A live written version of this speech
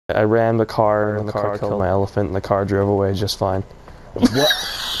I ran the car and the car killed my elephant and the car drove away just fine. What?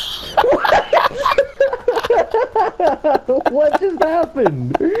 What just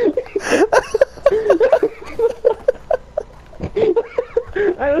happened?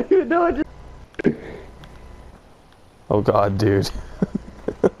 I don't even know what just... Oh god, dude.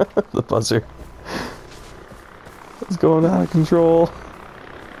 The buzzer. It's going out of control.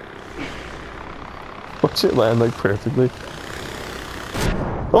 Watch it land like perfectly.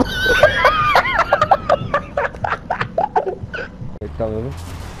 There's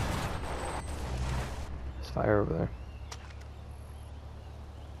fire over there.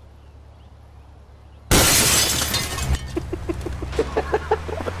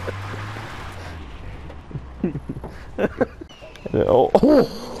 Oh. Oh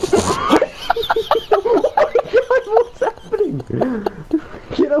my god, what's happening?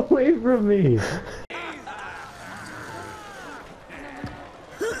 Get away from me!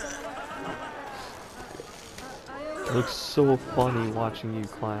 It looks so funny watching you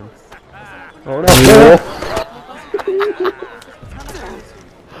climb. Oh no!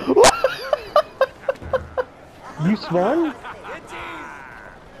 You spawned?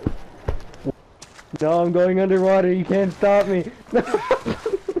 No, I'm going underwater, you can't stop me!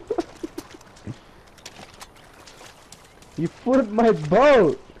 You flipped my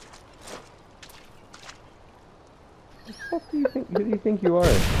boat! Who do you think you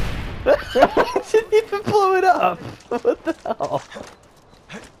are? I didn't even blow it up! What the hell?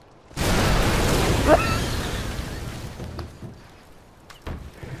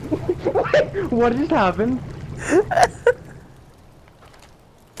 What just happened?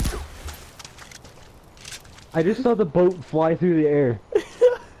 I just saw the boat fly through the air.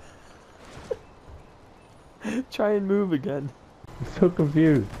 Try and move again. I'm so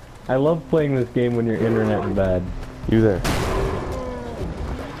confused. I love playing this game when your internet is bad. You there.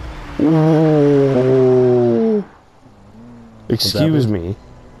 Ooh. Excuse me.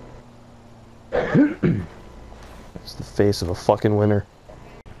 It's the face of a fucking winner.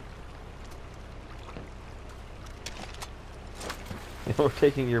 We're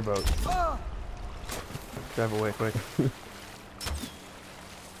taking your boat. Drive away, quick.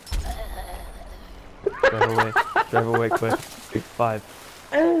 Drive away, quick. 5,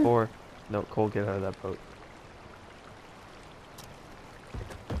 4. No, Cole, get out of that boat.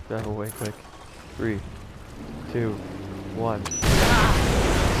 Drive away, quick. 3, 2, 1.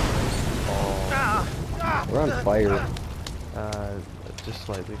 Oh. We're on fire. Just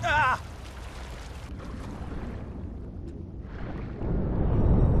slightly.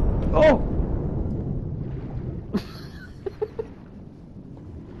 Oh!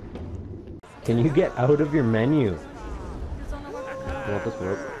 Can you get out of your menu? You want this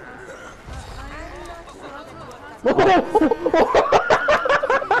rope?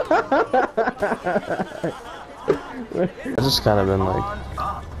 I've just kind of been like...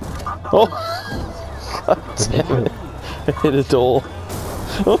 Oh! God damn it. I hit a door.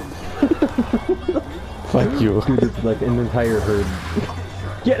 Fuck you. Dude, it's like an entire herd.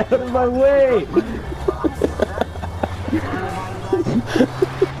 Get out of my way!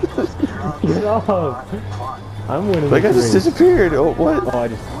 Get off! I'm winning. That guy just disappeared. Oh, what? Oh, I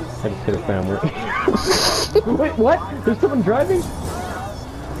just hit a family. Wait, what? There's someone driving?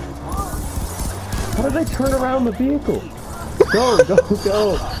 How did I turn around the vehicle? Go!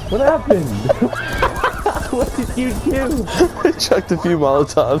 What happened? What did you do? I chucked a few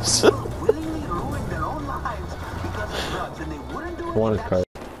Molotovs. One is car.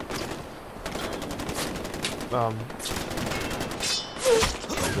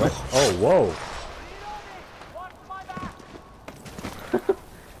 What? Oh, whoa!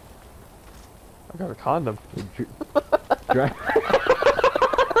 I got a condom. Drive.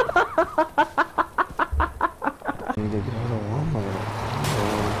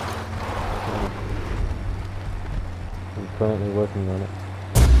 I'm currently working on it.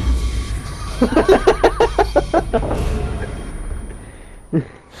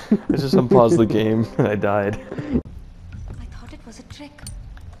 I just unpaused the game and I died. I thought it was a trick.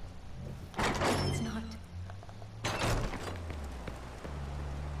 It's not.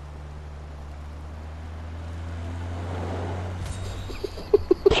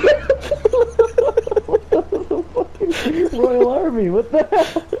 Royal Army, what the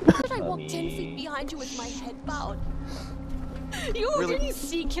hell? I walked 10 feet behind you with my head bowed. You didn't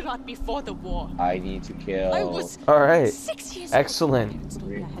see Kirat before the war. I need to kill. I was Alright. 6 years Excellent.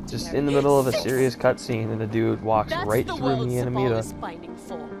 old. Just in the middle of a serious cutscene and a dude walks That's right the through world me and Sabal Amita. is fighting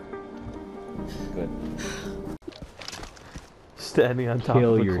for. Good. Standing on top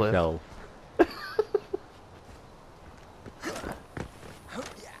Kill of a cliff. yourself.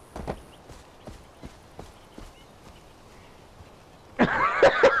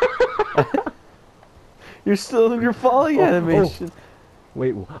 You're still in your falling animation.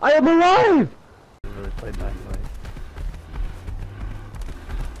 Wait, I am alive! Really played that way.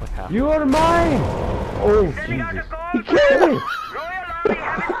 What happened? You are mine! Oh, Jesus. He killed me!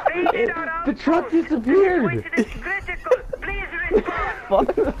 The truck disappeared!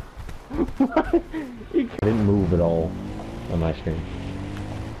 Fuck. He didn't move at all on my screen.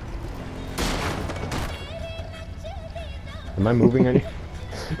 Am I moving any?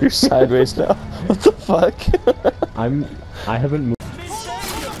 You're sideways now. What the fuck? I haven't moved.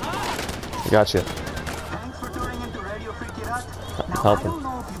 Gotcha. Help him.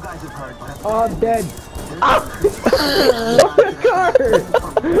 Oh, I'm dead! Ah! The car!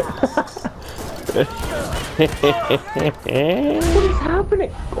 What is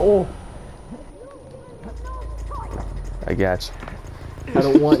happening? Oh, I gotcha. I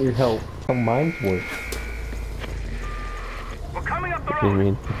don't want your help. How mine's work. What do you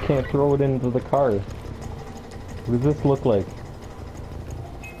mean? I can't throw it into the car. What does this look like?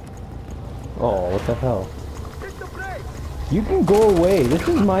 Oh, what the hell? You can go away. This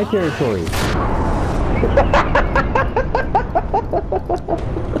is my territory.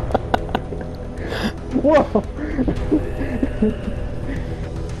 Whoa!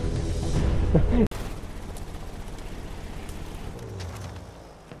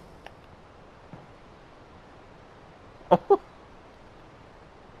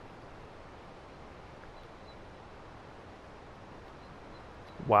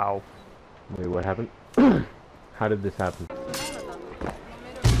 Wow. Wait, what happened? How did this happen?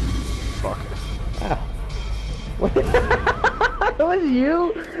 Fuck. What? That was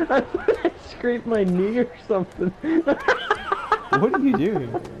you? I scraped my knee or something. What are you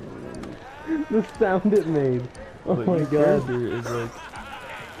doing? The sound it made. Oh Like, my your god. character is like...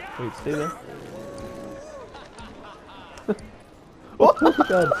 Wait, stay there. Oh my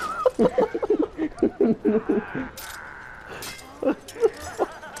god.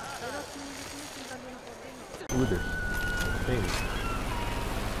 Ooh, there's things.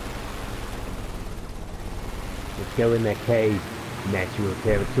 Let's go in that cave. Natural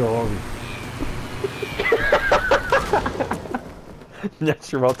territory.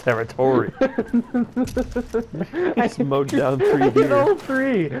 Natural territory. It's mowed down 3 I hit deer. all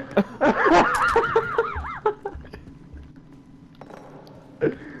 3.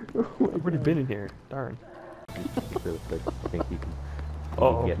 I've already been in here. Darn. Really quick. I think you can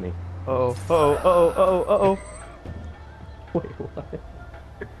Uh-oh. get me. Oh, oh, oh, oh, oh, Wait, what?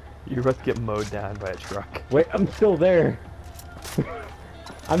 You're about to get mowed down by a truck. Wait, I'm still there.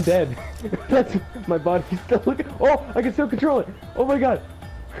 I'm dead. That's my body's still looking. Oh, I can still control it. Oh my god.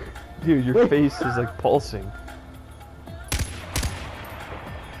 Dude, your Wait. face is like pulsing.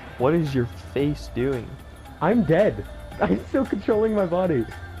 What is your face doing? I'm dead. I'm still controlling my body.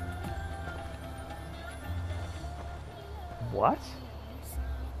 What?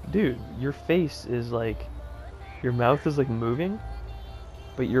 Dude, your face is like... Your mouth is like moving,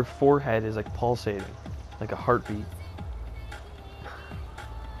 but your forehead is like pulsating. Like a heartbeat.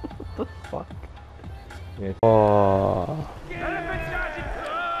 What the fuck? Yes. Oh.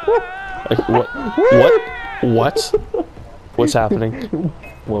 Like, what? What? What? What's happening?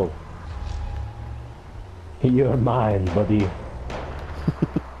 Whoa. You're mine, buddy.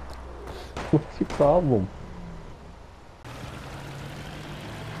 What's your problem?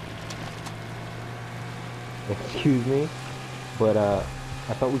 Excuse me, but I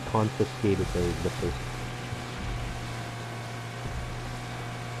thought we confiscated the first.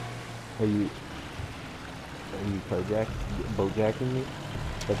 Are you bojacking me?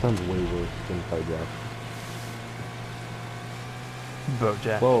 That sounds way worse than carjack.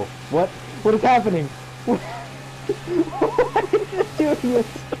 Bojack. Whoa, what? What is happening? What? Why is this doing this?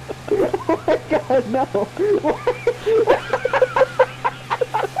 Oh my god, no!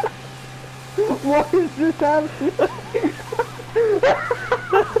 Why is this happening?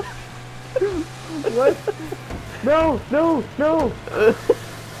 What? No, no, no!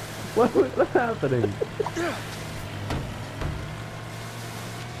 What was happening?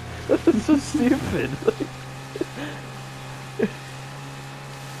 This is so stupid. Is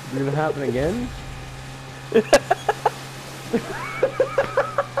it gonna happen again?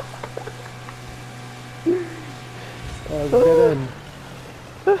 Oh, dead end.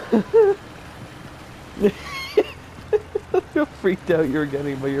 Look how freaked out you're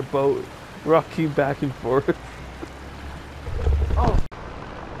getting by your boat rocking back and forth.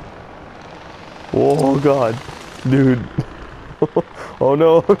 Oh god. Dude. Oh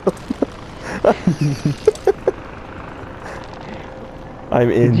no.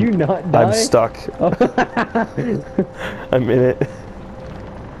 I'm in. Did you not die? I'm stuck. I'm in it.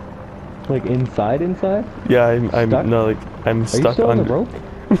 Like inside? Yeah, I'm Stuck? no, like I'm Are you stuck still on the under. rope?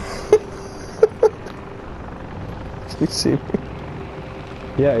 You see me?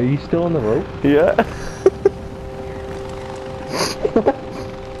 Yeah, are you still on the rope? Yeah.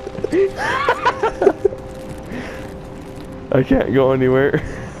 I can't go anywhere.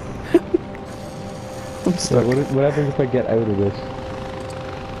 I'm stuck. What happens if I get out of this?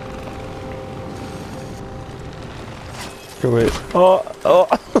 Go away. Oh.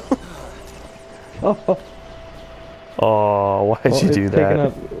 Oh, Oh, why'd well, you do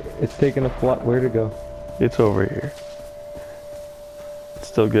that? It's taking a flat. Where to go? It's over here. It's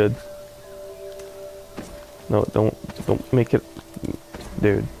still good. No, don't make it,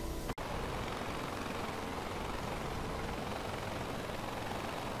 dude.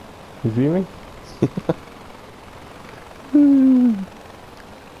 You see me?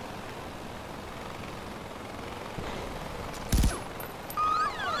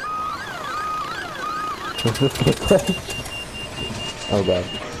 What's this look like? Oh god.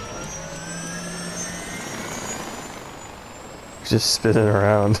 Just spinning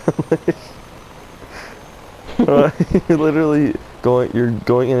around. You're literally you're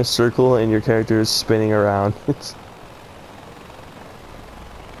going in a circle and your character is spinning around. It's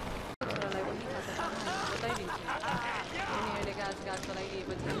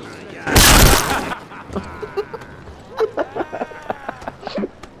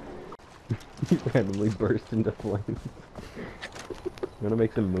He randomly burst into flames. You wanna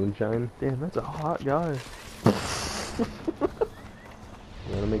make some moonshine? damn, that's a hot guy. You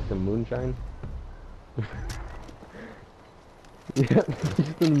wanna make some moonshine? Yeah,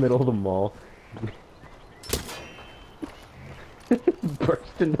 just in the middle of the mall.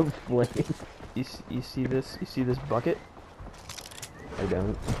 Burst into flames. You see this? You see this bucket? I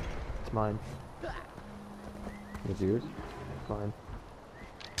don't. It's mine. It's yours? Mine.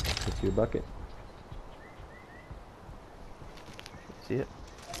 It's your bucket. See it?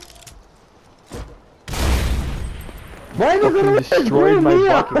 Why does Fucking it destroyed my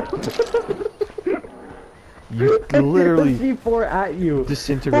bucket. You literally the C4 at you.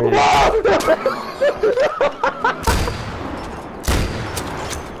 disintegrated.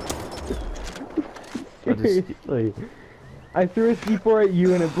 Seriously. I threw a C4 at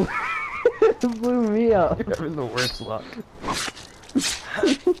you and it blew, it blew me up. You're having the worst luck.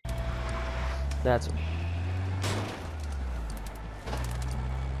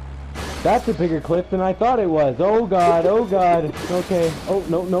 That's a bigger clip than I thought it was. Oh god, oh god. Okay. Oh,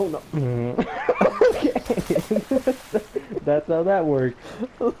 no, no, no. Okay. That's how that works.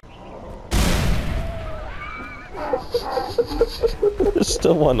 There's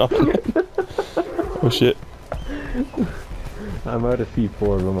still one on it. Oh shit. I'm out of C4,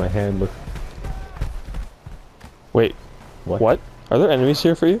 but my hand looks... Wait. What? Are there enemies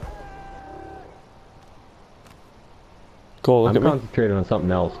here for you? Cole, look I'm at me. concentrating on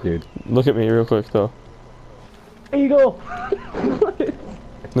something else, dude. Look at me real quick, though. Eagle!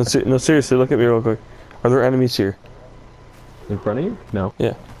 No, seriously, look at me real quick. Are there enemies here? In front of you? No.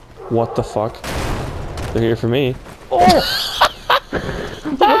 Yeah. What the fuck? They're here for me. Oh!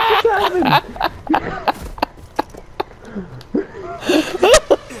 What just happened?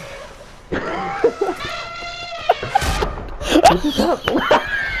 What just happened?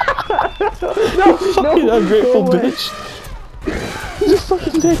 You fucking ungrateful bitch. Just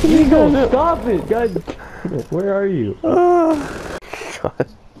fucking taking me Eagle, down. stop it! God, where are you? God.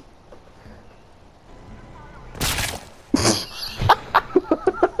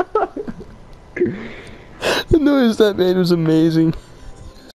 The noise that made was amazing.